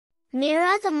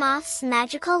Mira the Moth's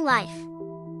Magical Life.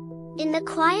 In the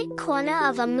quiet corner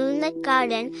of a moonlit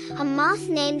garden, a moth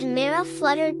named Mira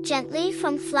fluttered gently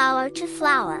from flower to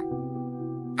flower.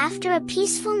 After a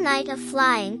peaceful night of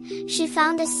flying, she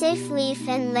found a safe leaf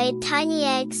and laid tiny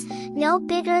eggs, no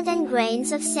bigger than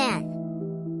grains of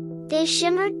sand. They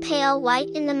shimmered pale white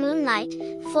in the moonlight,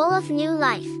 full of new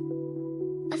life.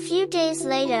 A few days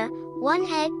later, one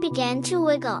egg began to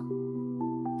wiggle.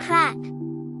 Crack!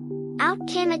 Out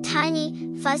came a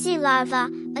tiny, fuzzy larva,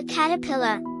 a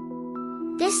caterpillar.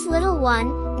 This little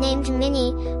one, named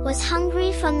Minnie, was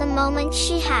hungry from the moment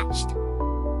she hatched.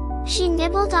 She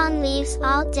nibbled on leaves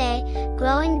all day,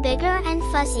 growing bigger and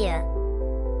fuzzier.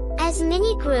 As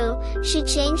Minnie grew, she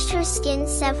changed her skin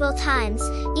several times,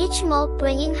 each molt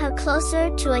bringing her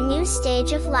closer to a new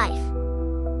stage of life.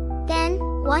 Then,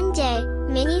 one day,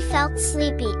 Minnie felt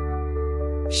sleepy.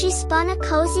 She spun a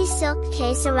cozy silk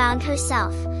case around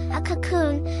herself, a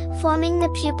cocoon, forming the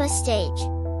pupa stage.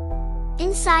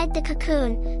 Inside the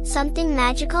cocoon, something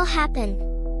magical happened.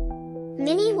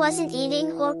 Minnie wasn't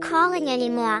eating or crawling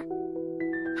anymore.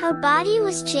 Her body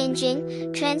was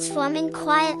changing, transforming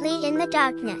quietly in the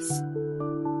darkness.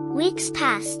 Weeks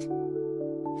passed.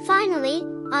 Finally,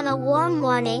 on a warm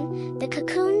morning, the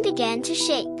cocoon began to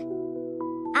shake.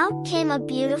 Out came a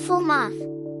beautiful moth.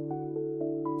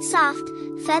 Soft,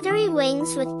 feathery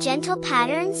wings with gentle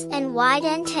patterns and wide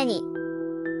antennae.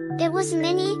 It was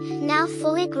Minnie, now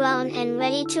fully grown and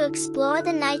ready to explore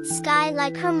the night sky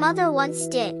like her mother once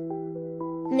did.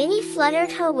 Minnie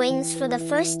fluttered her wings for the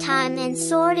first time and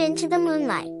soared into the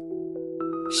moonlight.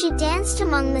 She danced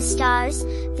among the stars,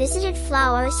 visited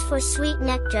flowers for sweet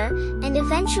nectar, and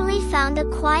eventually found a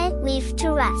quiet leaf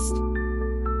to rest.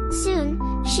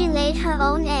 Soon, she laid her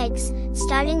own eggs,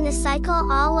 starting the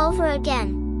cycle all over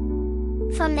again.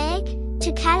 From egg,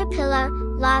 to caterpillar,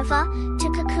 larva,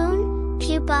 to cocoon,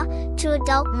 pupa, to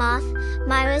adult moth,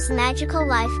 Mira's magical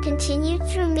life continued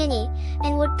through Minnie,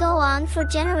 and would go on for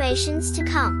generations to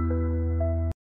come.